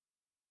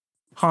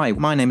Hi,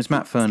 my name is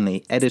Matt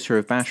Fernley, editor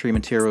of Battery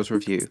Materials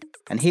Review,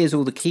 and here's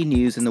all the key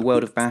news in the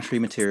world of battery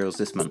materials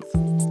this month.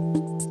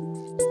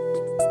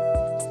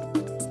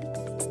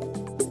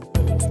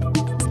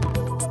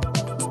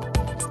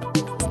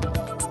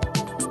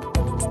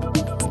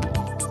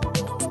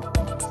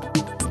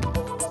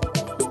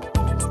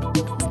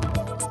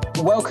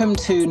 Welcome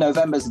to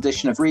November's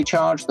edition of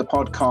Recharge, the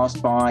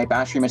podcast by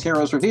Battery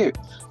Materials Review.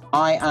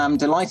 I am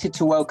delighted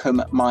to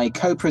welcome my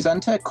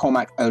co-presenter,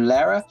 Cormac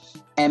O'Leary,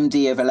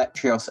 MD of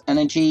Electrios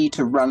Energy,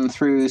 to run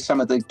through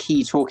some of the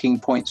key talking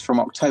points from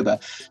October.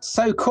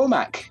 So,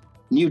 Cormac,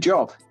 new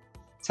job.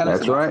 Tell us about it.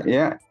 That's right,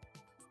 yeah.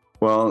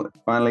 Well,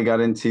 finally got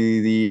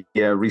into the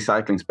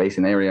recycling space,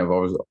 an area I've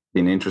always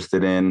been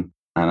interested in.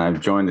 And I've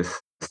joined a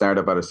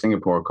startup out of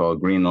Singapore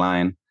called Green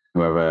Line,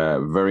 who have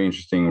a very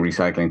interesting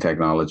recycling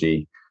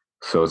technology.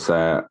 So it's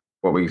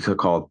what we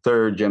call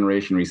third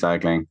generation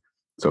recycling.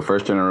 So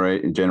first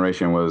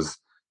generation was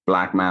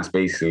black mass,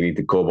 basically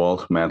the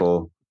cobalt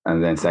metal.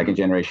 And then second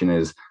generation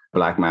is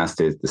black mass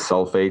to the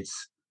sulfates.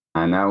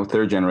 And now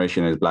third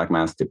generation is black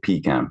mass to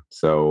PCAM.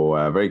 So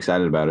very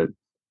excited about it.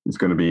 It's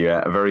going to be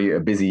a very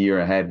busy year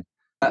ahead.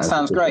 That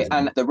sounds great.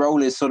 And the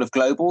role is sort of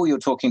global. You're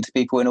talking to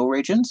people in all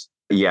regions?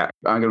 Yeah,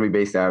 I'm going to be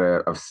based out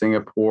of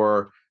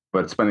Singapore,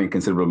 but spending a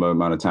considerable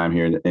amount of time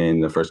here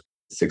in the first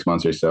 6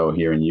 months or so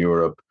here in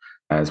Europe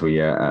as we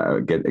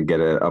get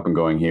it up and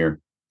going here.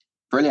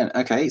 Brilliant.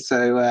 Okay,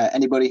 so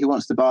anybody who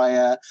wants to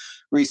buy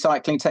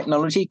recycling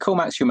technology,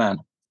 Cormac's your man.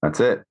 That's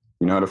it.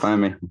 You know how to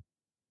find me.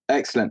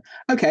 Excellent.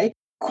 Okay,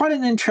 quite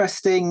an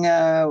interesting,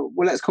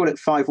 let's call it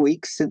 5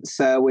 weeks since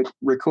we're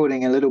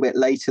recording a little bit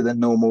later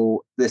than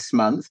normal this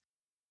month.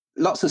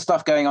 Lots of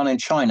stuff going on in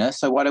China,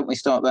 so why don't we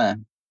start there?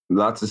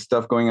 Lots of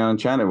stuff going on in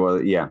China.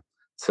 Well, yeah.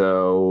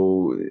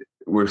 So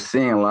we're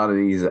seeing a lot of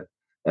these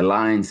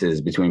alliances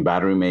between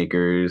battery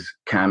makers,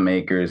 CAM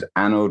makers,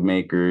 anode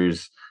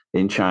makers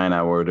in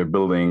China, where they're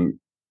building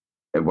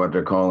what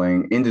they're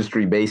calling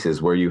industry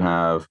bases, where you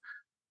have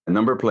a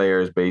number of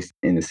players based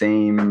in the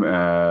same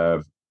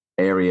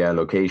area,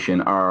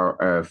 location,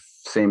 or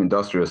same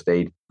industrial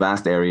state,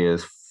 vast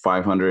areas,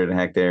 500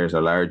 hectares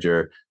or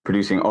larger,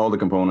 producing all the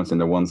components in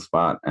the one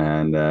spot.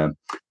 And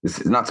this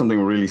is not something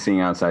we're really seeing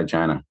outside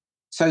China.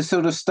 So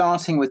sort of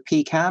starting with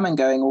PCAM and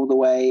going all the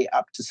way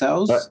up to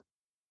cells?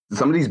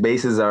 Some of these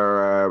bases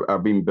are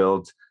being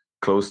built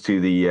close to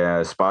the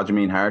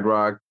spodumene hard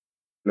rock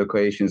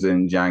locations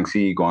in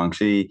Jiangxi,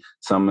 Guangxi,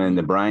 some in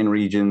the brine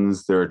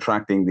regions.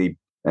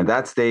 At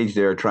that stage,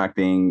 they're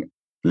attracting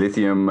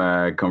lithium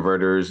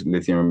converters,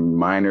 lithium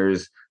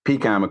miners,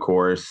 PCAM, of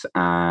course,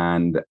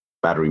 and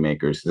battery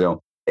makers.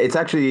 So it's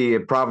actually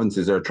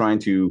provinces are trying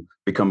to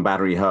become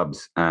battery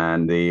hubs,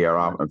 and they are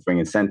offering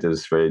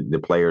incentives for the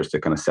players to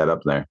kind of set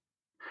up there.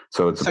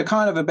 So it's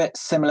kind of a bit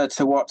similar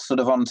to what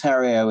sort of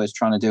Ontario is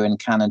trying to do in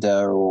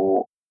Canada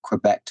or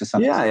Quebec to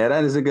some extent. Yeah,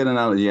 that is a good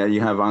analogy. Yeah, you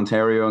have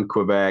Ontario and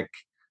Quebec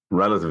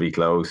relatively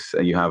close.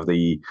 You have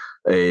the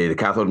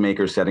cathode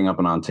makers setting up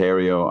in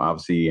Ontario.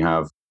 Obviously, you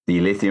have the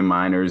lithium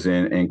miners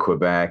in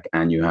Quebec,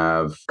 and you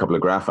have a couple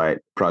of graphite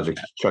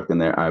projects chucked in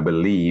there, I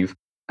believe.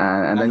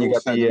 And then you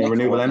got the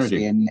renewable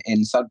energy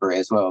in Sudbury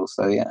as well.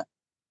 So yeah.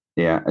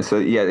 Yeah. So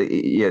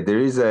yeah. There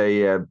is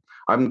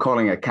I'm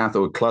calling a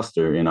cathode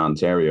cluster in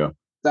Ontario.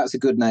 That's a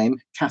good name,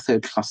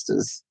 cathode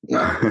clusters.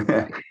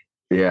 Yeah.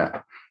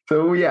 Yeah.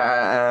 So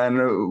yeah, and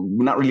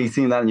we're not really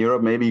seeing that in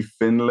Europe. Maybe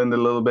Finland a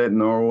little bit,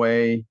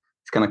 Norway.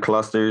 It's kind of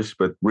clusters,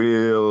 but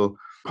real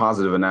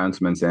positive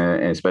announcements,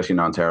 especially in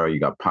Ontario. You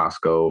got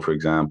POSCO, for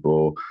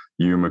example,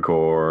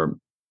 Umicore.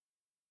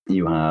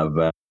 You have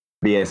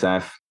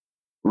BASF,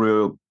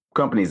 real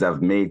companies that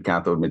have made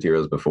cathode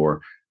materials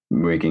before,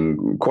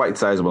 making quite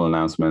sizable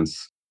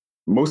announcements.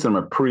 Most of them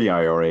are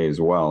pre-IRA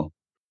as well,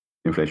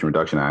 Inflation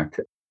Reduction Act.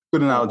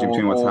 Good analogy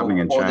between what's happening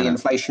in China. Or the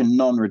Inflation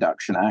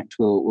Non-Reduction Act.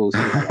 We'll see.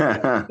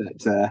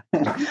 But,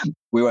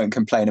 we won't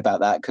complain about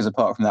that because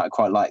apart from that, I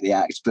quite like the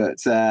act. But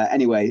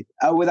anyway,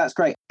 that's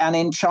great. And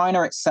in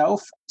China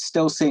itself,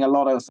 still seeing a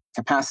lot of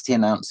capacity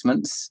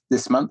announcements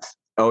this month.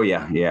 Oh,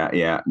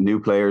 yeah. New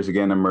players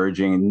again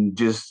emerging. And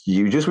just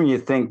when you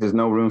think there's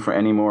no room for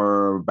any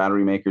more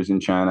battery makers in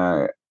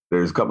China,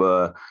 there's a couple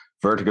of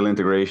vertical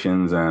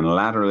integrations and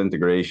lateral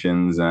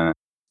integrations.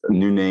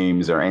 New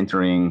names are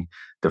entering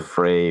the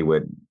fray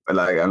with,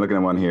 like, I'm looking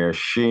at one here,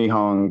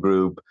 Shihong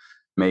Group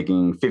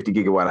making 50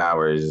 gigawatt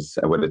hours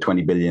with a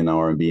 20 billion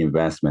RMB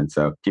investment.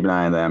 So keep an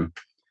eye on them.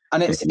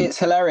 And it's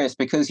hilarious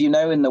because, in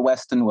the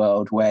Western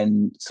world,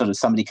 when sort of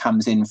somebody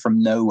comes in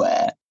from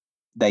nowhere,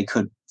 they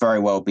could very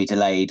well be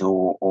delayed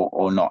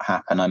or not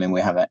happen. I mean,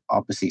 we have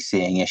obviously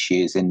seeing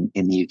issues in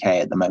the UK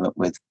at the moment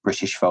with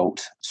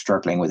Britishvolt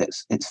struggling with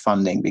its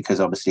funding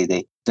because obviously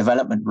the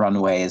development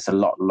runway is a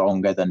lot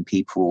longer than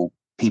people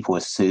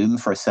assume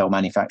for a cell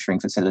manufacturing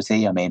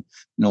facility. I mean,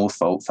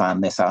 Northvolt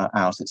found this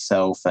out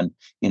itself and,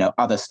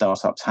 other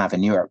startups have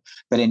in Europe.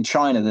 But in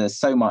China, there's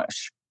so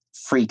much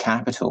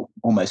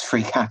almost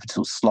free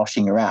capital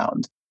sloshing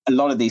around. A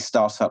lot of these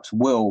startups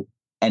will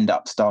end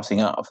up starting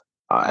up.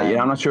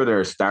 I'm not sure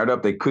they're a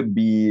startup. They could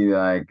be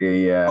like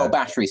a...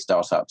 battery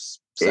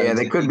startups. So Yeah,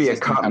 they could be a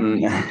existing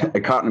cotton companies. Yeah.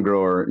 a cotton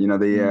grower. You know,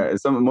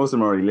 most of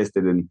them are already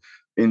listed in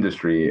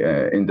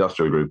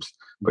industrial groups.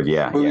 But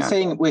yeah, Well,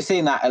 yeah, we're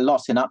seeing that a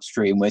lot in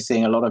upstream. We're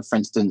seeing a lot of, for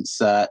instance,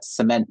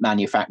 cement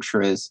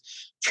manufacturers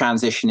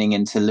transitioning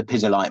into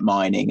lepidolite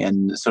mining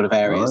and sort of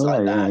areas oh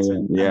like yeah, that. yeah,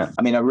 And yeah,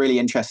 I mean, a really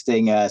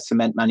interesting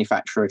cement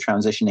manufacturer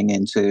transitioning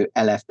into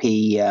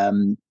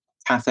LFP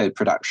cathode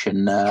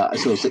production. I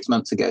saw 6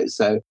 months ago.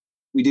 So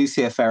we do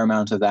see a fair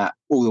amount of that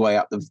all the way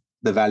up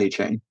the value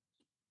chain.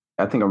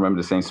 I think I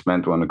remember the same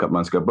cement one a couple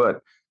months ago.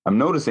 But I'm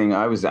noticing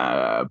I was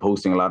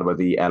posting a lot about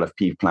the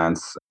LFP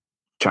plants,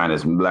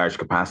 China's large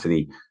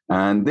capacity.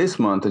 And this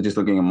month, I'm just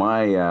looking at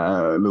my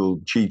little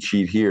cheat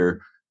sheet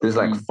here. There's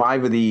like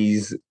 5 of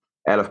these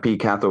LFP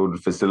cathode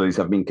facilities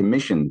have been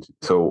commissioned.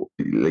 So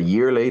a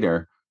year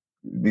later,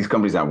 these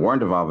companies that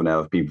weren't involved in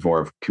LFP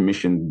before have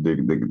commissioned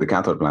the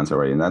cathode plants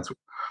already. And that's,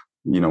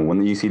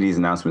 when you see these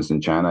announcements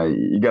in China,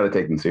 you got to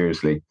take them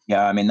seriously.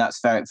 Yeah, I mean,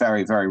 that's very,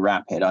 very, very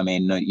rapid. I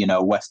mean,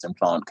 a Western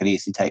plant could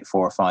easily take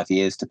 4 or 5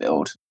 years to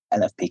build,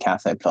 LFP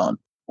cathode plant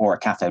or a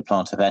cathode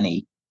plant of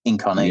any Yeah,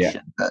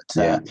 incarnation. But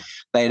yeah,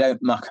 they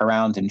don't muck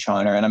around in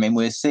China. And I mean,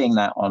 we're seeing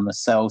that on the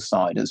cell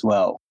side as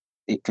well.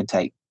 It could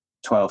take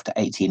 12 to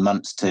 18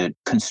 months to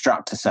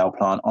construct a cell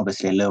plant,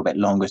 obviously a little bit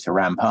longer to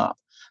ramp up.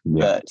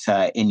 yeah.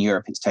 But in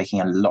Europe, it's taking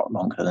a lot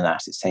longer than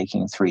that. It's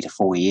taking 3 to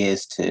 4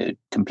 years to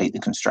complete the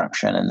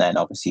construction. And then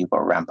obviously you've got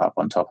to ramp up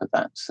on top of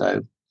that.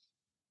 So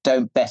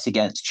don't bet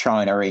against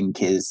China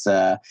Inc.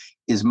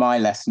 is my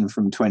lesson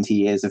from 20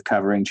 years of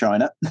covering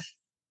China.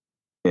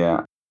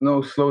 Yeah.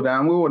 No, slow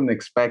down. We wouldn't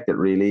expect it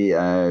really.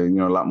 A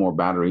lot more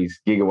batteries,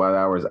 gigawatt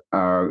hours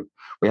are.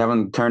 We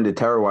haven't turned the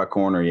terawatt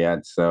corner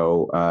yet,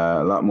 so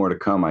a lot more to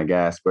come, I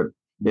guess. But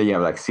yeah, you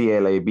have like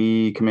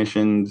CLAB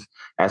commissioned,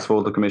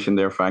 SVolta commissioned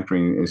their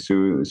factory in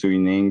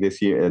Suining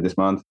this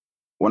month.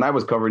 When I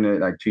was covering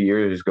it like 2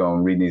 years ago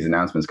and reading these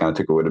announcements, kind of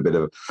took it with a bit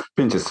of a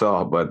pinch of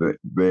salt, but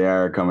they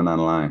are coming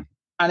online.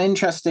 An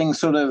interesting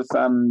sort of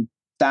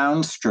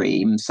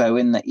downstream. So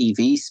in the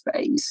EV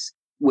space,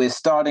 we're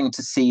starting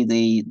to see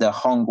the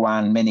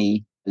Hongguang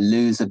Mini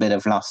lose a bit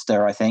of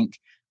luster. I think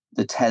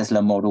the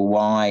Tesla Model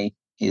Y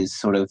is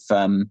sort of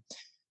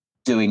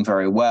doing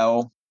very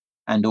well,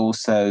 and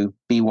also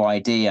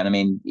BYD. And I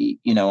mean,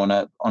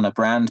 on a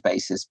brand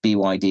basis,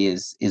 BYD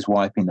is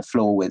wiping the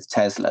floor with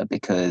Tesla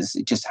because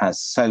it just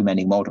has so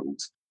many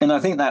models. And I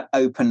think that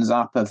opens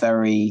up a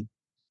very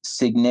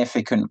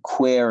significant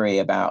query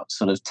about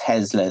sort of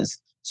Tesla's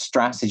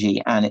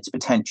strategy and its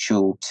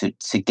potential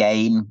to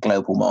gain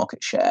global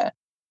market share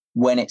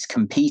when it's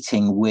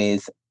competing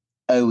with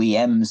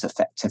OEMs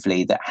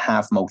effectively that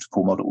have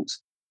multiple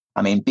models.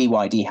 I mean,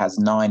 BYD has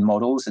 9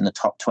 models in the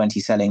top 20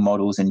 selling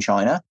models in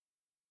China,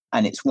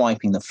 and it's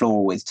wiping the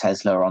floor with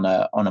Tesla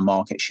on a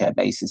market share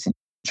basis in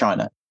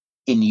China.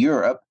 In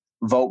Europe,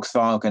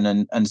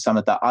 Volkswagen and some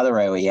of the other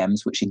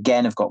OEMs, which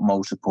again have got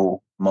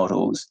multiple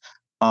models,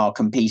 are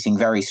competing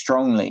very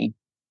strongly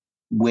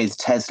with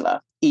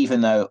Tesla,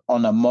 even though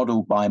on a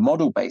model by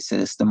model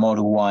basis, the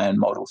Model Y and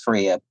Model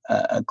 3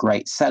 are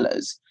great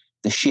sellers.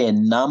 The sheer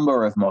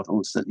number of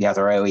models that the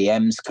other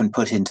OEMs can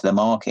put into the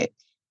market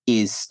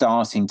is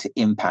starting to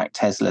impact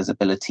Tesla's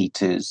ability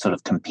to sort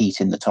of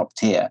compete in the top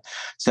tier.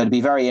 So it'd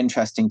be very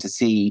interesting to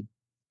see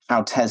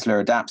how Tesla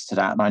adapts to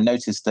that. And I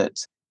noticed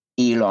that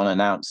Elon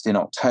announced in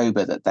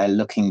October that they're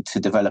looking to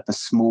develop a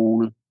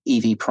small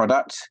EV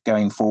product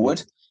going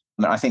forward.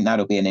 I think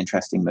that'll be an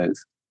interesting move.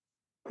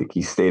 I think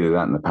he stated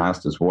that in the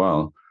past as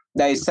well.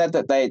 They said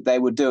that they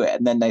would do it,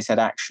 and then they said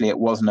actually it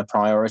wasn't a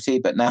priority.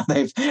 But now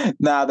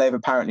they've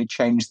apparently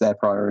changed their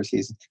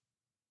priorities.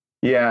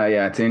 Yeah,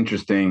 it's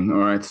interesting. All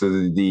right, so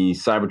the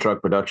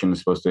Cybertruck production was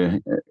supposed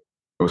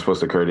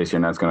to occur this year,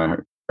 and that's going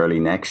to early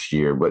next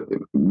year. But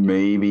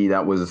maybe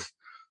that was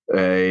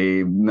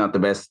not the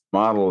best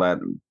model that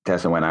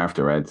Tesla went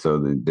after, right? So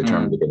they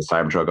determined to get a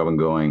Cybertruck up and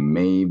going.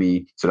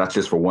 Maybe so that's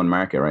just for one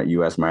market, right?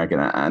 U.S. market,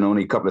 and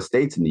only a couple of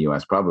states in the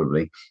U.S.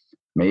 probably.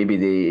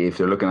 Maybe if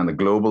they're looking on the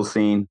global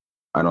scene,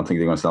 I don't think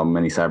they're going to sell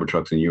many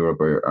Cybertrucks in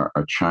Europe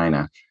or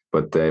China.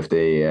 But if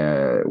they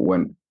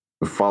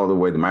follow the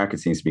way the market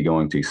seems to be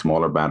going to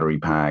smaller battery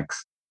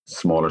packs,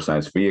 smaller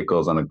size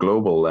vehicles on a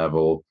global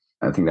level,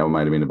 I think that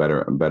might have been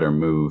a better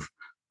move.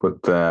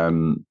 But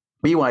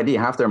BYD,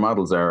 half their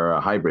models are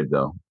hybrid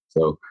though,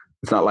 so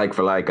it's not like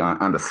for like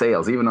on the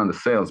sales. Even on the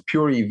sales,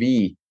 pure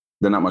EV,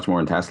 they're not much more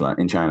in Tesla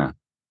in China.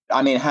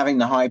 I mean, having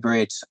the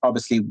hybrid,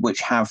 obviously, which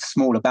have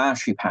smaller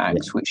battery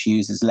packs, which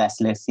uses less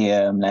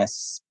lithium,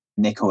 less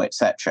nickel,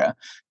 etc.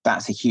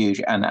 That's a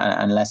huge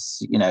and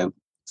less,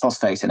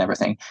 phosphate and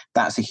everything.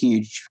 That's a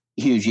huge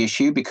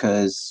issue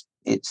because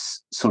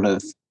it's sort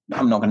of,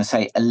 I'm not going to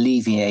say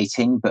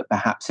alleviating, but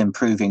perhaps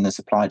improving the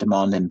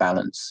supply-demand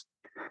imbalance.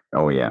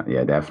 Oh yeah,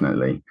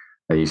 definitely.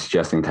 Are you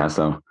suggesting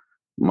Tesla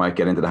might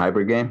get into the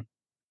hybrid game?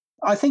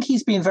 I think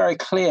he's been very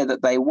clear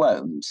that they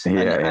won't.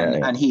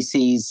 And he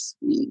sees,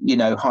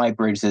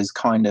 hybrids as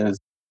kind of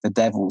the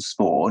devil's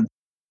spawn.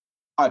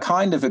 I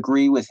kind of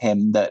agree with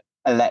him that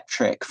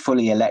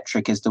fully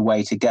electric is the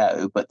way to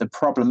go. But the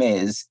problem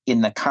is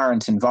in the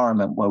current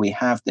environment where we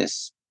have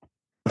this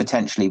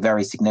potentially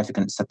very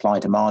significant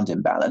supply-demand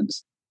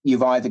imbalance,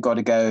 you've either got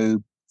to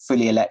go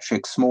fully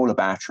electric, smaller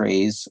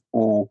batteries,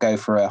 or go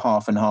for a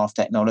half and half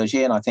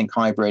technology. And I think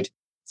hybrid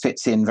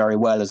fits in very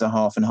well as a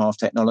half and half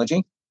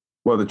technology.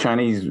 Well, the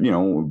Chinese,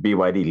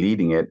 BYD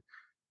leading it,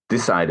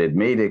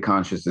 made a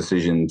conscious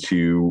decision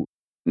to,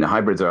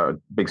 hybrids are a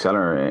big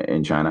seller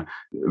in China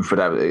for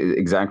that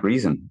exact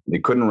reason. They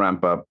couldn't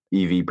ramp up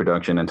EV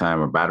production in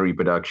time, or battery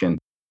production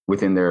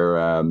within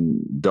their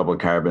double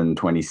carbon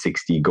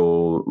 2060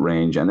 goal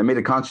range. And they made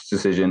a conscious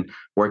decision,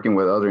 working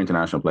with other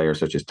international players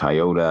such as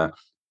Toyota,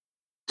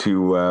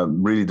 to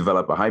really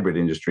develop a hybrid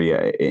industry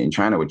in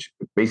China, which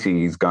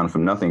basically has gone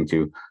from nothing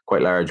to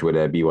quite large with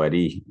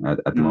BYD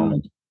at the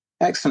moment.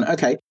 Excellent.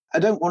 Okay. I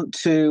don't want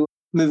to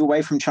move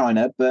away from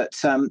China, but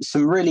some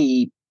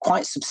really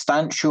quite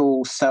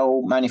substantial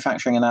cell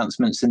manufacturing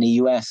announcements in the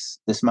US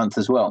this month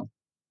as well.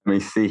 Let me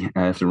see.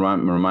 I have to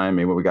remind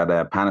me what we got.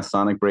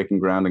 Panasonic breaking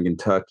ground in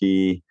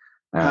Kentucky.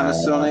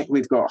 Panasonic.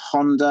 We've got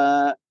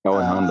Honda. And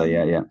Honda.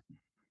 Yeah.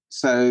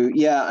 So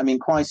yeah, I mean,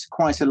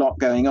 quite a lot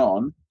going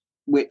on,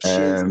 which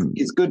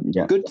is good.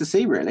 Yeah. Good to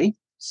see, really.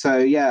 So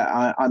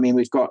yeah, I mean,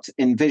 we've got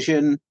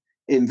Envision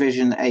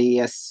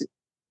AESC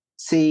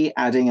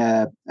adding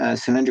a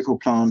cylindrical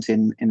plant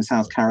in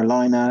South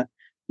Carolina.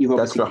 You've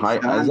obviously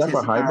is that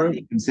for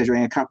hybrid?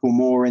 Considering a couple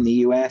more in the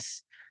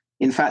US.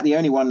 In fact, the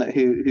only one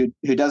who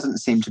doesn't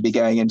seem to be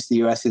going into the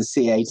US is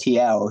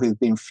CATL, who've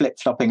been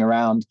flip-flopping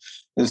around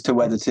as to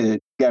whether to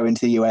go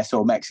into the US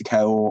or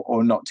Mexico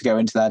or not to go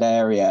into that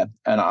area.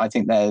 And I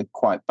think they're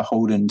quite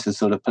beholden to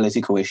sort of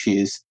political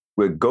issues.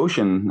 With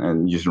Gotion,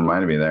 and you just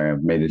reminded me there,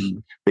 I've made a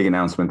big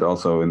announcement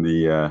also in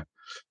the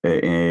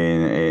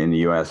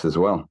US as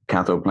well,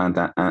 cathode plant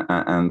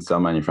and cell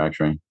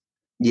manufacturing.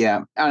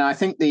 Yeah, and I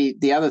think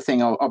the other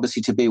thing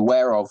obviously to be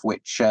aware of,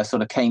 which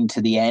sort of came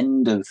to the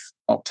end of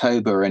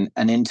October and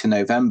into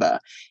November,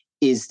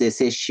 is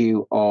this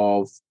issue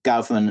of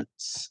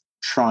governments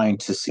trying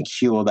to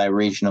secure their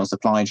regional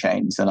supply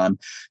chains. And I'm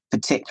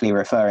particularly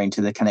referring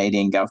to the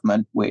Canadian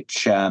government,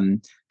 which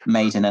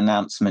made an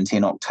announcement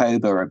in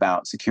October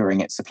about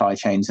securing its supply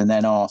chains and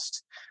then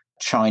asked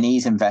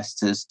Chinese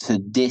investors to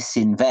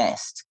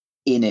disinvest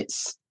in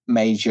its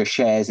major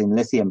shares in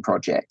lithium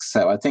projects.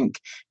 So I think,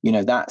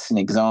 that's an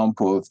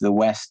example of the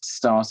West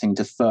starting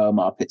to firm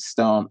up its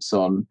stance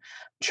on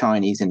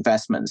Chinese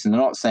investments. And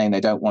they're not saying they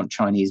don't want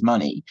Chinese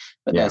money,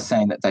 but they're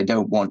saying that they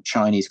don't want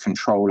Chinese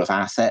control of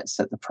assets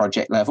at the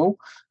project level.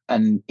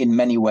 And in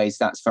many ways,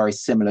 that's very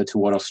similar to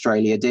what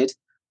Australia did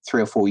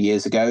 3 or 4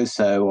 years ago.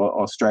 So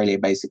Australia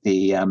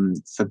basically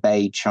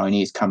forbade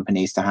Chinese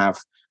companies to have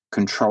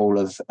control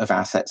of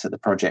assets at the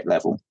project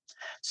level.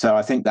 So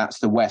I think that's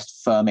the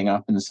West firming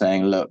up and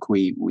saying, look,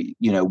 we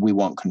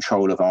want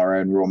control of our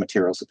own raw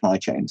material supply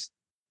chains.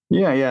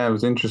 Yeah, it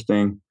was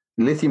interesting.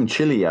 Lithium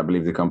Chile, I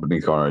believe the company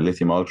called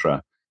Lithium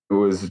Ultra. It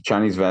was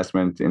Chinese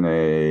investment in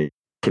a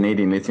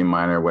Canadian lithium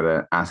miner with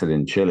an asset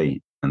in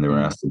Chile, and they were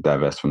asked to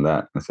divest from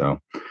that. So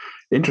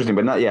interesting,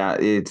 but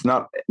it's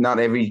not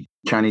every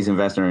Chinese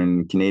investor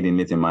in Canadian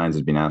lithium mines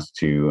has been asked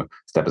to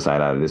step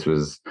aside out of this.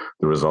 Was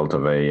the result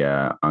of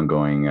a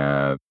ongoing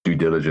due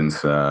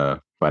diligence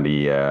by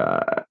the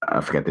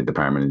I forget the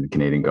department in the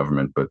Canadian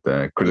government, but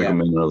critical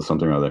minerals,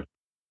 something or other.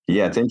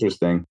 Yeah, it's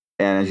interesting.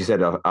 And as you said,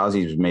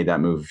 Aussies made that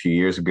move a few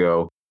years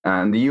ago,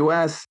 and the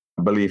US,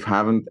 I believe,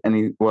 haven't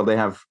any. Well, they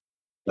have.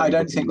 I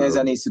don't think there's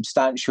any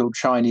substantial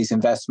Chinese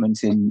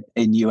investment in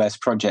US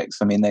projects.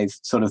 I mean, they've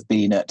sort of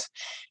been at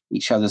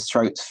each other's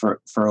throats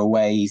for a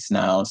ways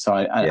now.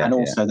 So,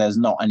 there's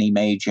not any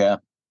major,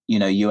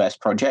 US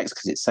projects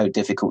because it's so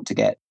difficult to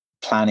get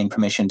planning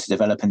permission to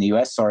develop in the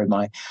US. Sorry,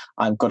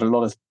 I've got a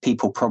lot of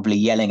people probably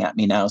yelling at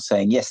me now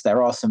saying, yes,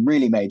 there are some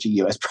really major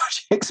US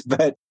projects,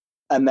 but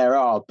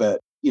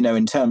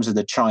in terms of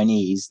the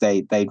Chinese,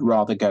 they'd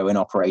rather go and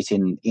operate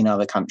in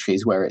other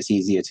countries where it's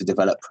easier to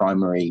develop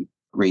primary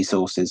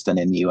resources than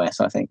in the US,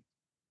 I think.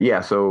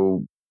 Yeah,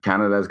 so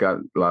Canada's got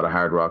a lot of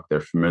hard rock they're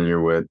familiar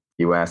with.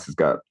 US has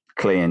got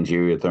clay and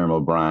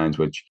geothermal brines,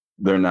 which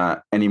they're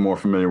not any more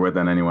familiar with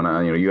than anyone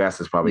else. US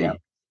is probably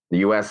the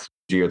US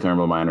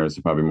geothermal miners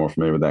are probably more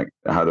familiar with that,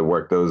 how to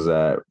work those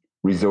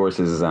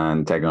resources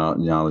and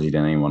technology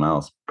than anyone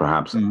else,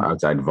 perhaps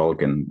outside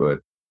Vulcan, but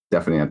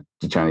definitely not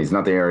the Chinese,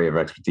 not the area of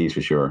expertise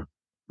for sure.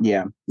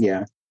 Yeah.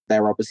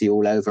 They're obviously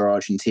all over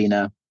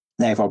Argentina.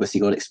 They've obviously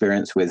got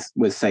experience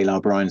with salar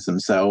brines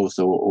themselves,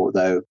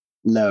 although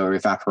lower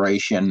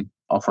evaporation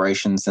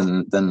operations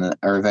than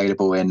are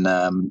available in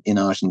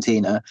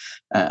Argentina.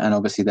 And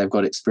obviously they've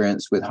got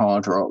experience with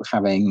hard rock,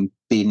 having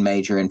been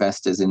major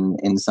investors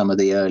in some of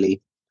the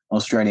early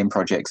Australian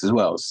projects as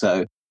well.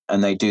 So,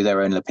 and they do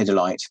their own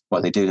lepidolite.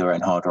 Well, they do their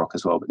own hard rock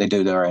as well, but they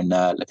do their own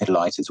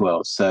lepidolite as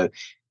well. So,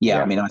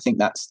 I mean, I think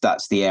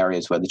that's the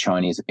areas where the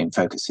Chinese have been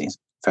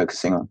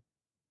focusing on.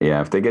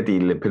 Yeah, if they get the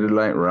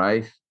lepidolite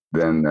right,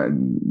 then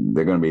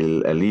they're going to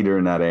be a leader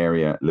in that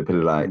area,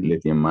 lepidolite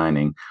lithium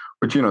mining.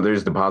 But,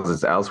 there's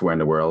deposits elsewhere in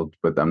the world,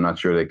 but I'm not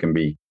sure they can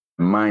be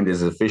mined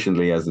as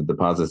efficiently as the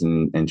deposits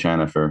in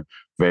China for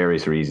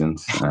various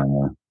reasons.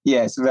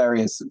 Yes,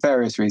 various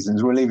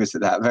reasons. We'll leave it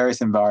at that.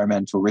 Various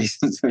environmental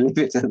reasons. We'll leave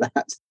it at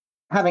that.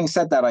 Having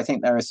said that, I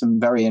think there are some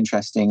very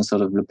interesting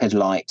sort of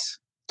lepidolite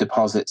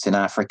deposits in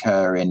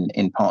Africa,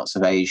 in parts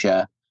of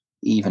Asia,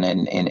 even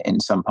in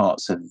some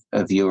parts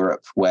of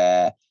Europe,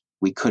 where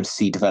we could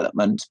see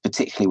development,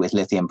 particularly with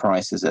lithium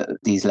prices at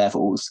these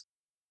levels.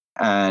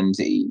 And,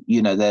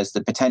 there's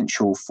the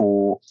potential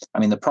for,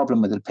 the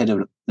problem with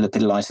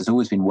lepidolite has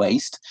always been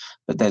waste,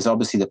 but there's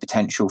obviously the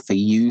potential for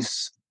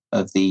use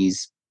of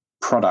these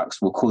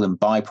products, we'll call them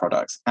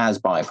byproducts, as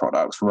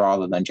byproducts,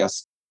 rather than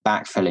just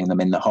backfilling them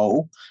in the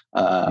hole.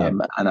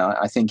 And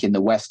I think in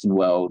the Western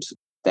world,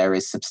 there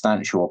is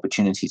substantial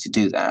opportunity to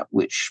do that,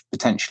 which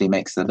potentially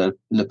makes the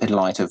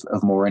lepidolite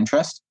of more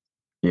interest.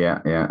 Yeah.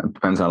 It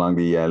depends how long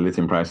the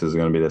lithium prices are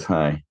going to be this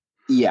high.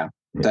 Yeah,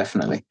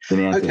 definitely.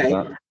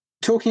 Okay.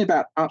 Talking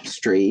about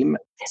upstream,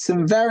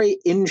 some very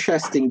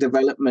interesting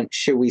development,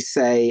 shall we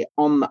say,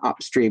 on the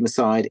upstream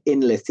side in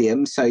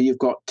lithium. So you've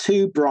got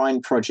 2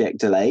 brine project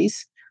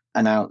delays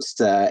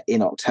announced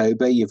in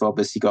October. You've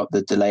obviously got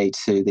the delay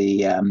to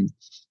the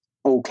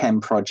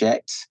Allkem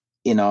project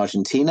in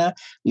Argentina.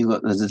 You've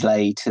got the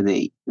delay to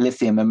the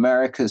Lithium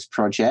Americas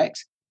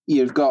project.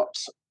 You've got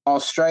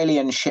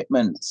Australian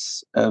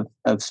shipments of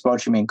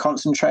spodumene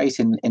concentrate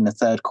in the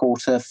third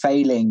quarter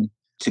failing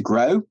to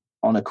grow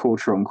on a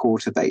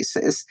quarter-on-quarter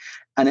basis.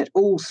 And it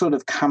all sort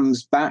of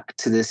comes back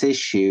to this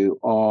issue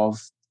of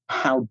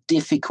how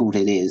difficult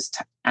it is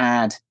to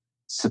add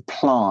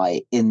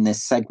supply in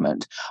this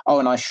segment. Oh,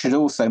 and I should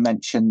also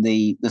mention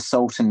the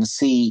Salton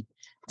Sea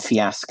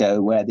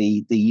fiasco, where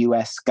the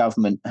US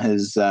government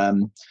has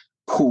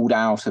pulled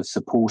out of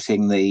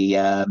supporting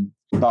the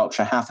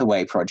Berkshire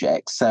Hathaway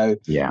project. So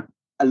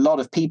a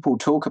lot of people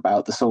talk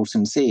about the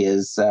Salton Sea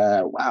as,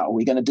 wow,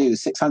 we're going to do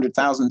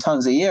 600,000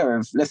 tons a year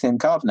of lithium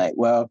carbonate.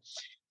 Well,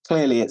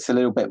 clearly it's a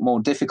little bit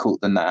more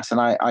difficult than that. And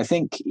I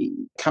think it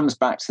comes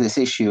back to this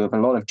issue of a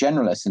lot of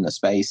generalists in the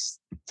space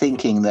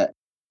thinking that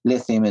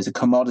lithium is a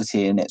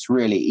commodity and it's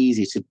really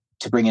easy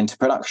to bring into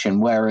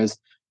production, whereas,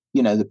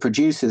 the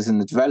producers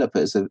and the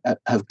developers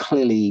have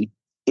clearly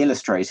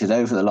illustrated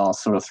over the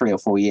last sort of 3 or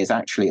 4 years,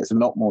 actually, it's a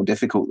lot more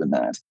difficult than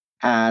that.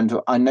 And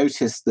I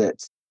noticed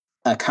that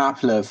a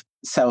couple of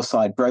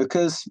sell-side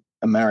brokers,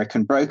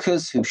 American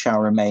brokers who shall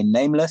remain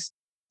nameless,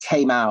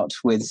 came out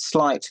with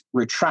slight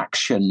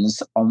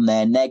retractions on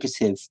their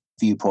negative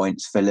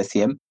viewpoints for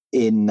lithium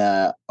in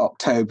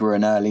October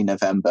and early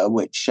November,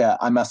 which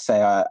I must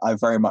say I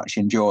very much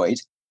enjoyed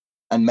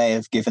and may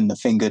have given the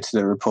finger to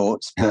the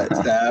reports. But,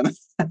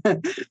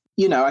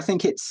 I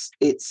think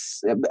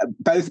it's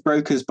both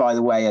brokers, by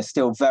the way, are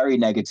still very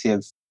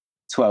negative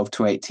 12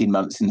 to 18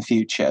 months in the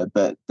future,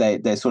 but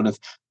they're sort of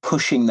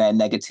pushing their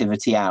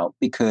negativity out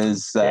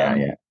because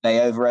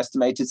they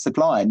overestimated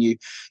supply. And you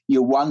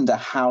wonder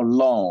how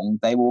long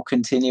they will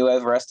continue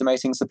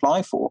overestimating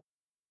supply for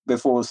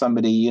before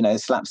somebody,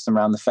 slaps them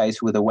around the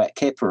face with a wet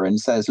kipper and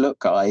says, look,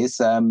 guys,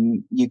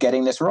 you're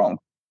getting this wrong.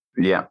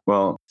 Yeah,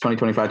 well,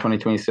 2025,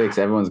 2026,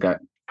 everyone's got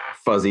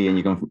fuzzy, and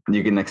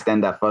you can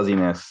extend that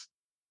fuzziness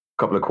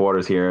a couple of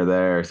quarters here or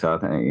there. So I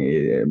think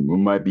it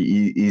might be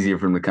easier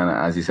for them to kind of,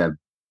 as you said,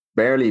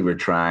 barely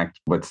retract,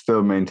 but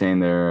still maintain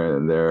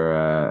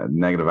their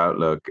negative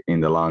outlook in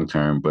the long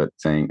term, but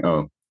saying,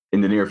 oh,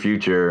 in the near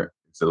future,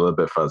 it's a little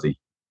bit fuzzy.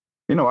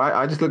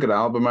 I just look at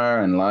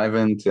Albemarle and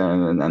Livent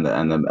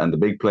and the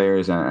big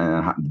players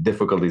and the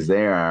difficulties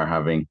they are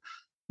having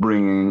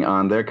bringing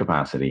on their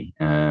capacity,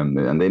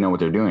 and they know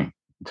what they're doing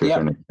to a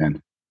certain extent.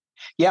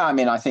 Yeah,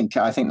 I think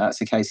that's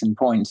the case in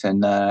point.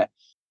 And a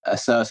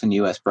certain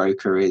US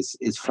broker is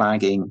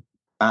flagging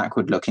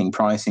backward-looking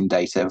pricing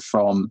data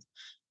from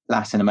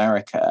Latin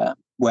America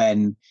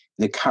when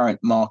the current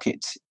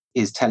market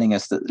is telling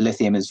us that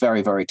lithium is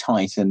very, very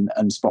tight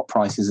and spot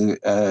prices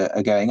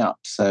are going up.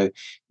 So,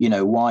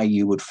 why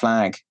you would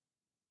flag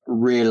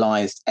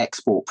realized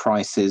export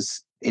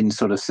prices in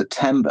sort of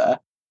September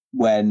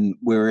when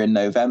we're in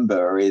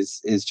November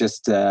is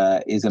just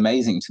is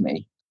amazing to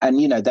me. And,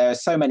 there are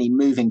so many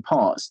moving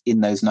parts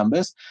in those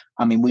numbers.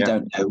 We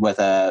don't know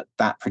whether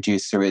that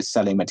producer is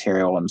selling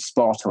material on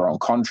spot or on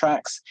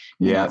contracts.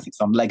 If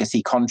it's on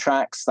legacy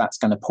contracts, that's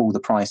going to pull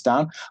the price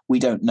down. We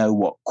don't know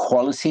what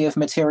quality of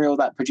material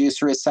that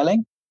producer is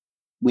selling.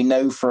 We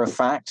know for a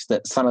fact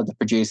that some of the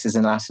producers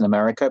in Latin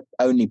America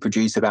only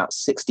produce about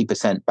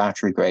 60%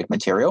 battery grade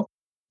material.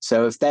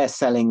 So if they're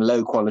selling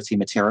low quality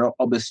material,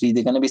 obviously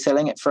they're going to be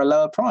selling it for a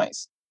lower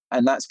price.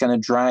 And that's going to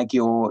drag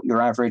your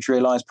average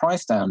realized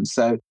price down.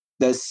 So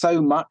there's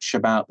so much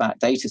about that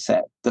data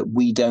set that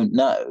we don't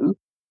know.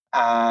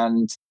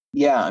 And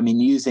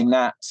using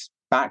that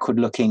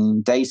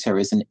backward-looking data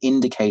as an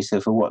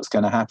indicator for what's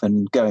going to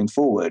happen going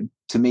forward,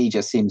 to me,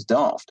 just seems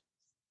daft.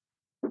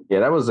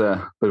 Yeah, that was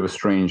a bit of a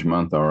strange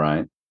month, all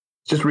right.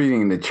 Just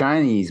reading the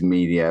Chinese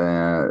media,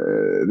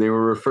 they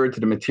were referred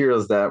to the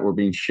materials that were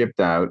being shipped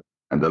out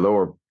and the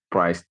lower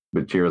priced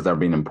materials that were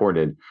being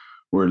imported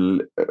were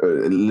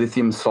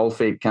lithium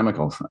sulfate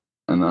chemicals.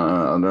 And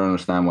I don't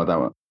understand what that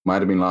was.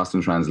 Might have been lost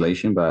in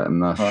translation, but I'm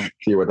not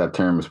clear what that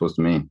term is supposed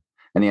to mean.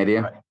 Any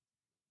idea?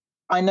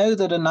 I know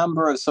that a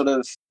number of sort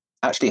of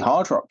actually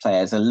hard rock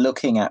players are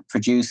looking at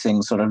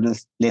producing sort of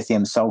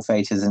lithium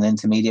sulfate as an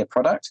intermediate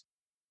product.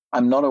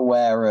 I'm not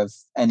aware of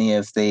any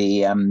of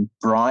the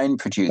brine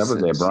producers.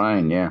 That was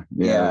brine, yeah.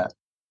 Yeah.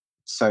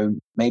 So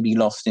maybe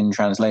lost in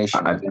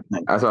translation. I don't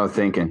know. That's what I was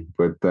thinking,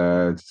 but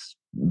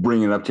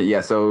bring it up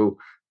to, so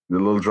the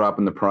little drop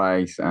in the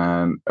price,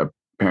 and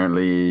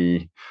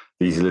apparently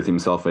these lithium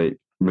sulfate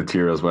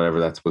materials, whatever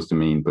that's supposed to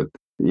mean. But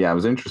yeah, it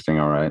was interesting.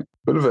 All right.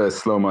 Bit of a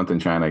slow month in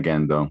China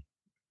again, though.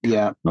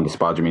 Yeah. On the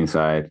spodumene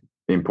side,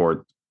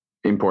 imports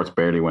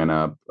barely went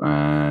up,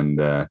 and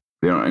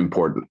they don't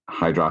import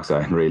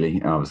hydroxide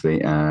really,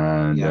 obviously.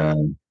 And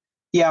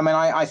yeah, I mean,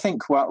 I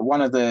think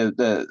one of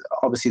the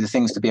obviously the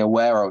things to be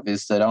aware of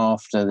is that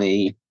after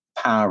the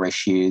power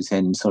issues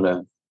in sort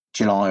of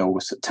July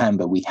or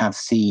September, we have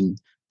seen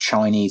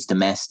Chinese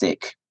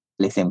domestic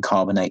lithium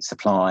carbonate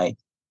supply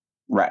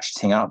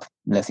ratcheting up,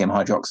 lithium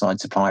hydroxide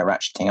supply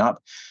ratcheting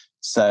up.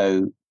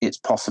 So it's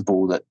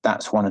possible that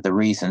that's one of the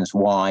reasons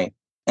why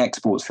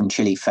exports from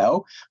Chile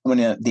fell. I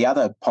mean, the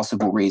other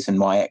possible reason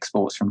why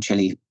exports from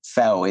Chile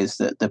fell is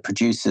that the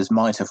producers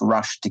might have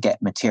rushed to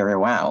get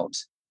material out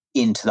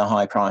into the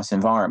high price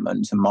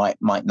environment and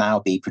might now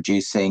be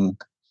producing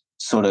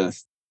sort of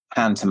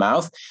hand to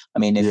mouth. I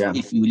mean,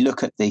 if you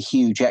look at the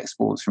huge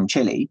exports from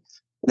Chile,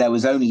 there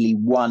was only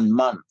 1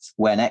 month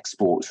when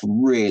exports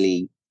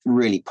really,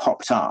 really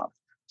popped up.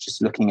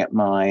 Just looking at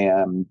my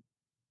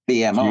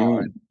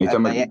BMR,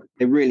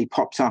 they really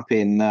popped up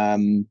in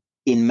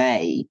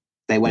May.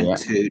 They went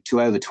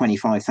to over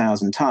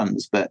 25,000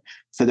 tons, but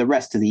for the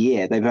rest of the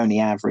year, they've only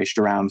averaged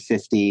around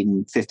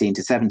 15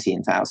 to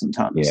 17,000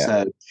 tons. Yeah.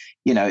 So,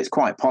 it's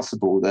quite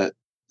possible that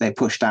they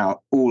pushed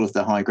out all of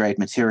the high grade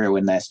material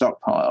in their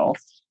stockpile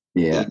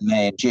in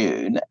May and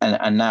June,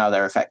 and now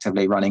they're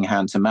effectively running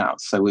hand to mouth.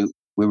 So we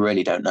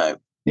really don't know.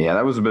 Yeah,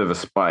 that was a bit of a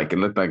spike. It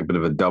looked like a bit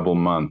of a double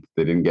month.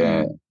 They didn't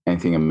get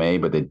anything in May,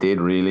 but they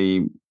did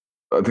really.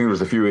 I think there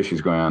was a few issues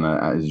going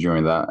on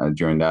during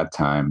that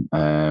time.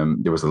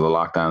 There was the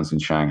lockdowns in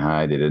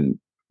Shanghai. They didn't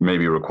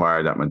maybe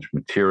require that much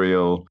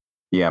material.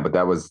 Yeah, but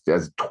that was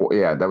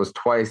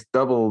twice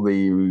double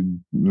the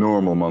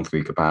normal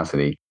monthly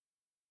capacity.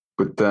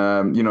 But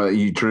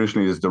you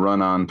traditionally there's the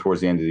run on towards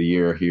the end of the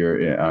year here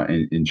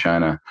in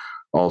China,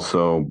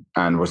 also,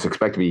 and was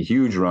expected to be a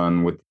huge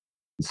run with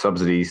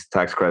subsidies,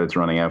 tax credits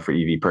running out for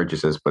EV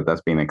purchases, but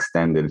that's been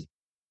extended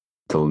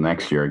till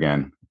next year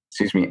again.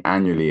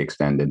 Annually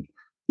extended.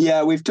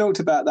 Yeah, we've talked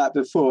about that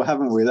before,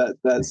 haven't we?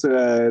 That's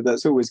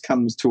always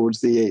comes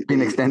towards the. It's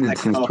been extended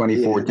since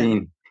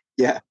 2014.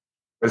 Yeah,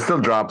 it still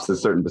drops a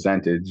certain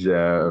percentage,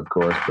 of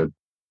course, but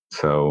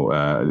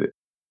so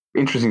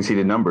interesting to see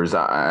the numbers.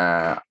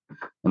 I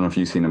don't know if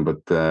you've seen them,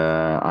 but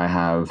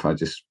I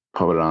just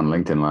put it on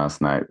LinkedIn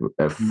last night.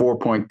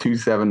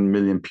 4.27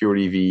 million pure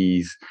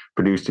EVs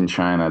produced in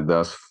China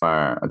thus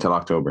far until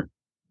October.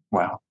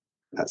 Wow,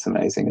 that's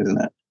amazing, isn't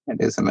it?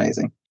 It is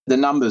amazing. The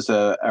numbers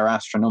are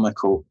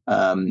astronomical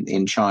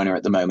in China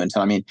at the moment.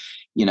 I mean,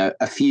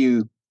 a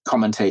few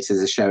commentators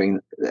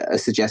are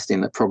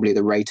suggesting that probably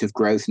the rate of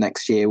growth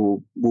next year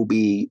will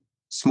be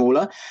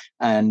smaller,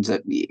 and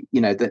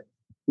that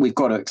we've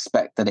got to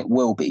expect that it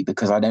will be,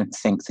 because I don't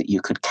think that you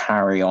could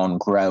carry on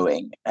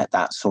growing at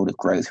that sort of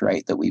growth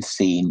rate that we've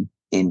seen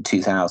in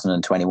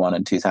 2021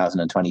 and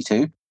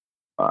 2022.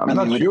 I'm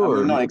not sure.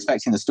 We're not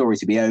expecting the story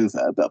to be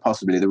over, but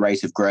possibly the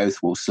rate of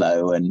growth will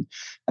slow, and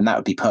that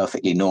would be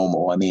perfectly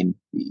normal. I mean,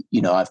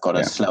 I've got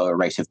a slower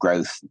rate of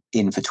growth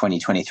in for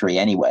 2023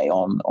 anyway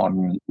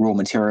on raw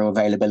material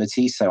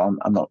availability, so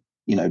I'm not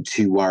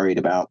too worried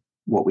about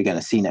what we're going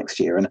to see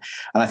next year. And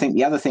I think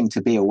the other thing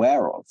to be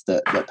aware of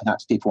that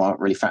perhaps people aren't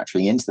really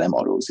factoring into their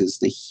models is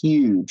the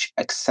huge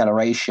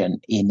acceleration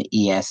in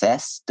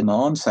ESS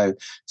demand, so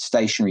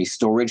stationary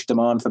storage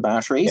demand for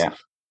batteries. Yeah.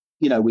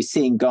 We're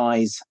seeing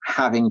guys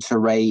having to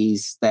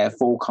raise their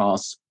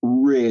forecasts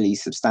really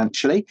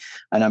substantially.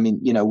 And I mean,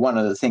 one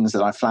of the things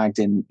that I flagged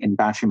in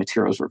Battery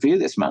Materials Review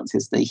this month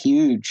is the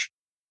huge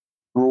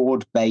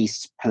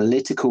broad-based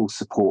political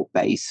support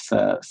base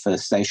for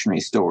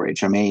stationary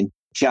storage. I mean,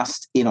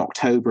 just in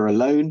October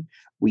alone,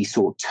 we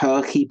saw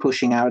Turkey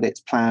pushing out its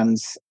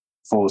plans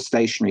for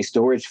stationary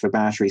storage, for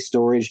battery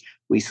storage.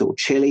 We saw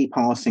Chile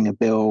passing a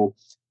bill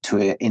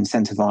to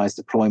incentivize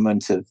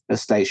deployment of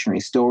stationary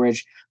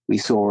storage. We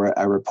saw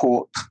a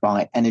report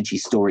by Energy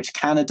Storage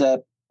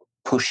Canada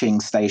pushing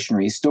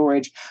stationary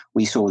storage.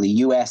 We saw the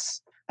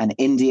US and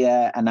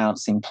India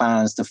announcing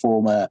plans to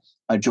form a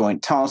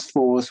joint task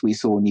force. We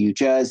saw New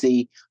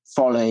Jersey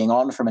following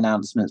on from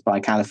announcements by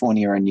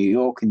California and New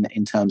York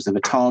in terms of a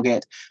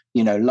target.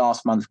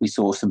 Last month we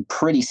saw some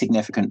pretty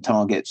significant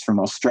targets from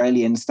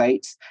Australian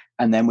states.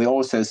 And then we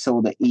also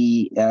saw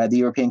the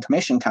European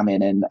Commission come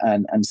in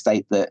and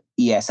state that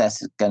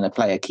ESS is going to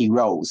play a key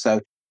role. So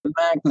the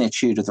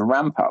magnitude of the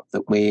ramp up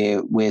that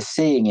we're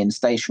seeing in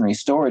stationary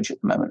storage at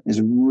the moment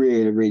is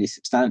really, really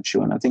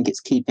substantial. And I think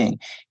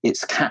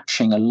it's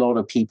catching a lot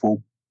of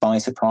people by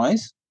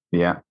surprise.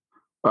 Yeah.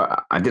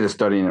 I did a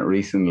study in it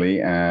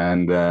recently,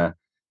 and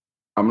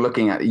I'm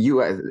looking at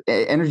U.S.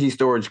 energy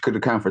storage could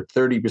account for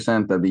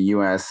 30% of the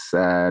U.S.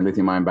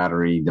 Lithium-ion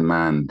battery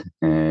demand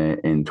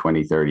in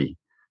 2030.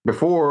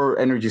 Before,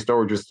 energy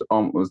storage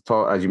was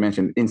thought, as you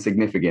mentioned,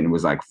 insignificant. It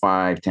was like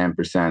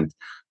 5-10%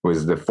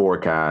 was the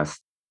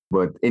forecast.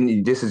 But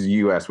this is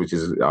U.S., which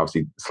is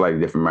obviously a slightly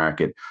different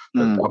market.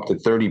 But up to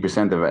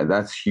 30% of it,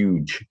 that's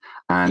huge.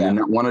 And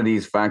one of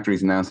these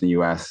factories announced in the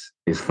U.S.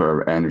 is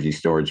for energy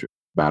storage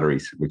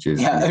batteries, which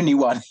is only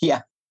one.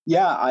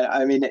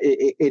 I mean,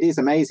 it is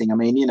amazing. I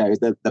mean,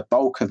 the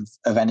bulk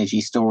of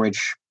energy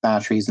storage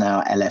batteries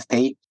now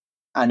LFP,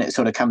 and it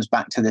sort of comes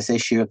back to this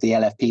issue of the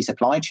LFP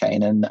supply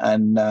chain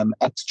and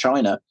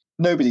ex-China.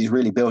 Nobody's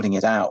really building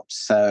it out.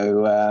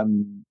 So,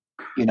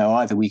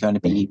 either we're going to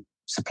be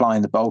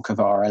supplying the bulk of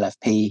our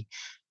LFP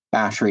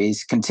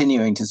batteries,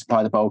 continuing to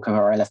supply the bulk of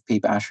our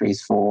LFP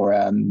batteries for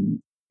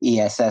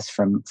ESS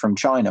from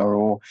China,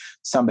 or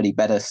somebody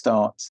better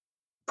start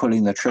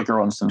pulling the trigger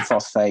on some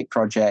phosphate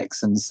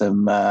projects and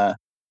some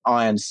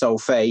iron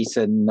sulfate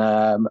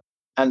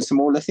and some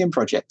more lithium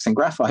projects and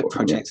graphite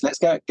projects. Let's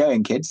get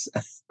going, kids.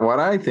 What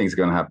I think is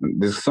going to happen,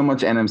 there's so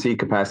much NMC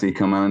capacity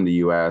coming on in the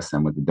US,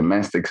 and with the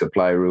domestic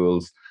supply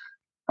rules,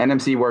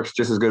 NMC works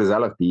just as good as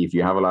LFP. If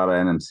you have a lot of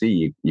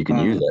NMC, you can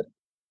use it.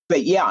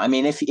 But I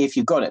mean, if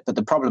you've got it, but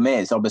the problem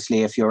is,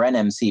 obviously, if your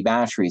NMC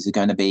batteries are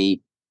going to be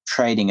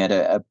trading at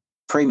a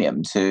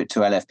premium to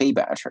LFP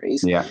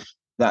batteries,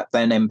 that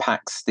then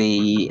impacts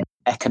the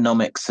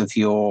economics of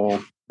your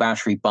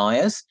battery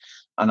buyers.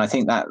 And I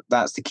think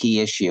that's the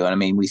key issue. And I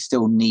mean, we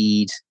still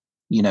need,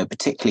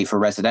 particularly for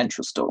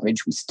residential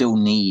storage, we still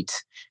need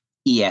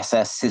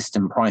ESS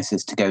system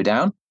prices to go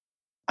down.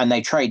 And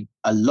they trade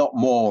a lot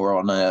more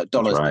on a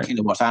dollars per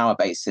kilowatt hour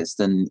basis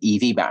than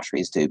EV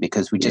batteries do,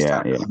 because we just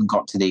haven't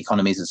got to the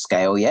economies of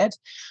scale yet.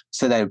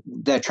 So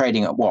they're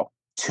trading at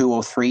 2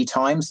 or 3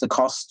 times the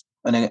cost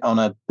on a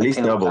at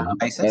least double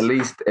basis.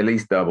 At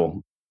least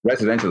double.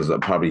 Residential is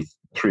probably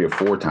 3 or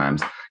 4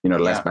 times.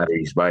 Less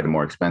batteries you buy, the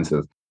more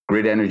expensive.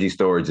 Grid energy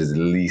storage is at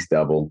least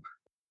double.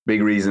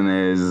 Big reason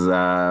is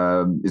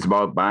it's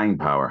about buying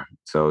power.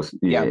 So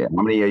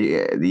how many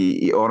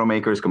the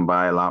automakers can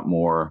buy a lot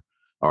more,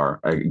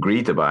 or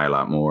agree to buy a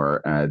lot more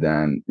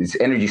than this.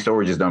 Energy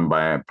storage is done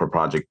per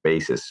project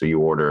basis. So you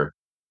order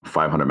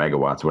 500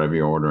 megawatts, whatever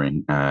you're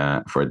ordering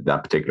for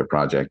that particular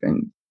project.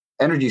 And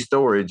energy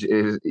storage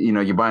is,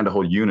 you're buying the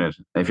whole unit.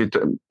 If you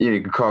can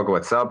talk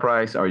about cell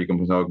price, or you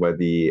can talk about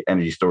the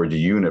energy storage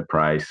unit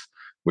price,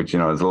 which,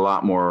 is a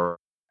lot more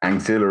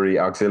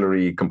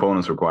auxiliary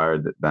components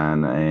required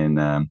than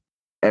in.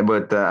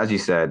 But as you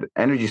said,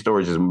 energy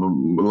storage is a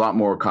lot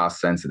more cost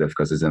sensitive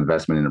because it's an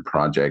investment in a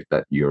project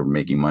that you're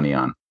making money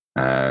on.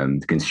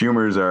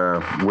 Consumers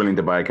are willing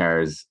to buy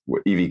cars,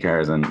 EV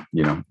cars, and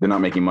they're not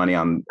making money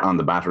on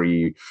the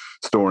battery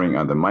storing.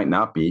 Or they might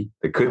not be.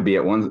 It could be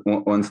at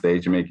one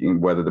stage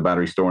making, whether the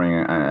battery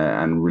storing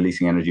and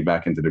releasing energy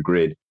back into the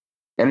grid.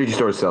 Energy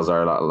storage cells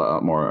are a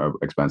lot more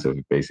expensive,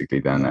 basically,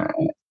 than.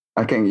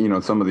 I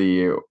think, some of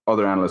the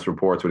other analyst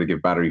reports where they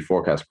give battery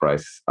forecast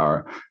price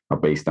are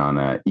based on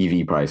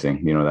EV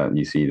pricing, that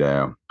you see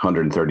the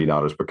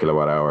 $130 per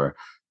kilowatt hour,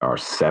 or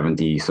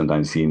 70,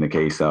 sometimes you see in the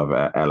case of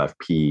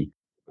LFP.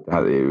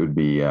 It would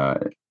be,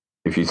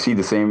 if you see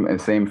the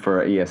same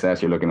for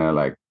ESS, you're looking at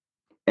like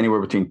anywhere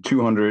between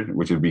 200,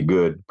 which would be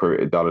good,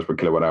 dollars per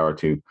kilowatt hour,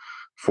 to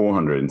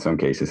 400 in some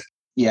cases.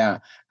 Yeah.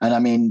 And I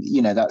mean,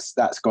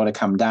 that's got to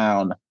come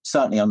down.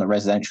 Certainly on the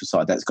residential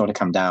side, that's got to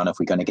come down if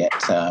we're going to get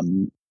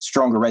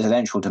stronger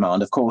residential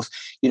demand. Of course,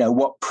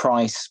 what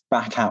price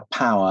back out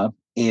power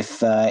if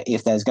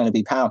there's going to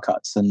be power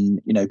cuts,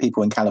 and,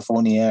 people in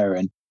California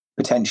and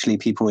potentially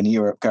people in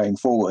Europe going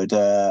forward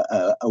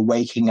are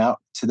waking up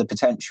to the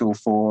potential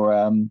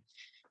for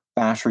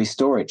battery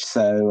storage.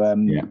 So,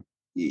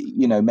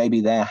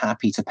 maybe they're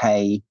happy to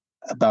pay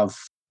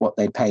above what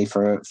they pay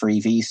for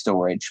EV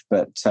storage.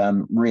 But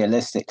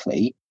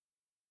realistically,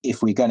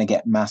 if we're going to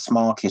get mass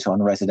market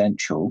on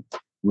residential,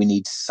 we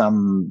need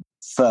some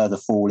further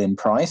fall in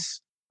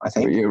price, I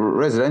think.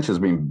 Residential has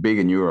been big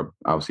in Europe,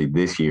 obviously,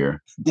 this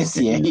year. It's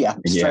been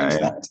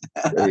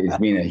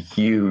a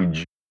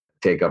huge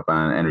take up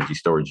on energy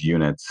storage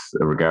units,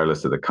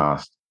 regardless of the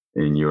cost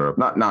in Europe.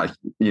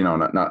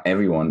 Not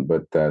everyone,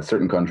 but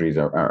certain countries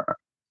are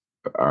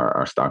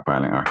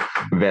stockpiling, are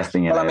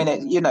investing in it. Well, I mean,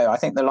 I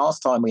think the last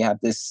time we had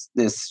this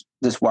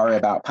worry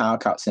about power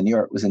cuts in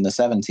Europe was in the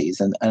 70s,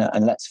 and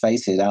let's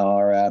face it,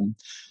 our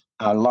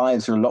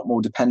lives are a lot more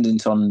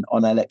dependent on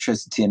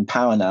electricity and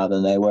power now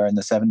than they were in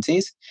the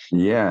 70s.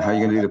 Yeah, how are you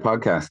going to do the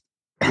podcast?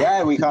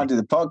 Yeah, we can't do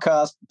the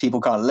podcast. People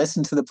can't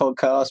listen to the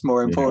podcast,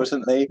 more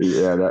importantly.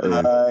 Yeah, that is.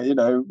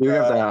 You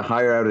have to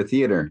hire out a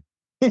theater.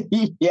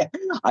 Yeah,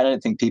 I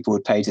don't think people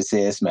would pay to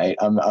see us, mate.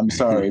 I'm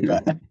sorry,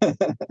 but...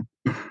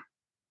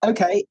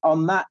 Okay,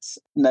 on that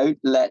note,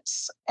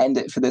 let's end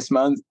it for this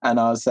month. And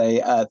I'll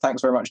say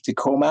thanks very much to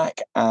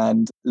Cormac,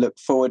 and look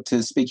forward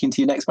to speaking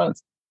to you next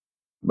month.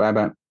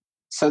 Bye-bye.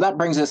 So that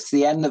brings us to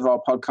the end of our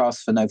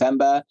podcast for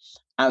November.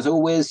 As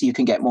always, you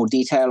can get more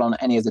detail on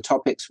any of the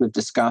topics we've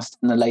discussed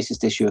in the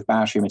latest issue of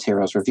Battery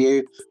Materials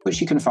Review, which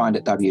you can find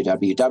at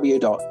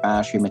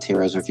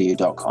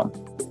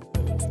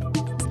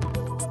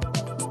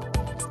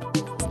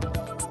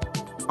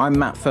www.batterymaterialsreview.com. I'm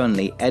Matt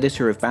Fernley,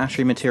 editor of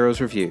Battery Materials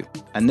Review,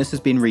 and this has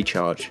been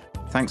Recharge.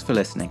 Thanks for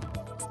listening.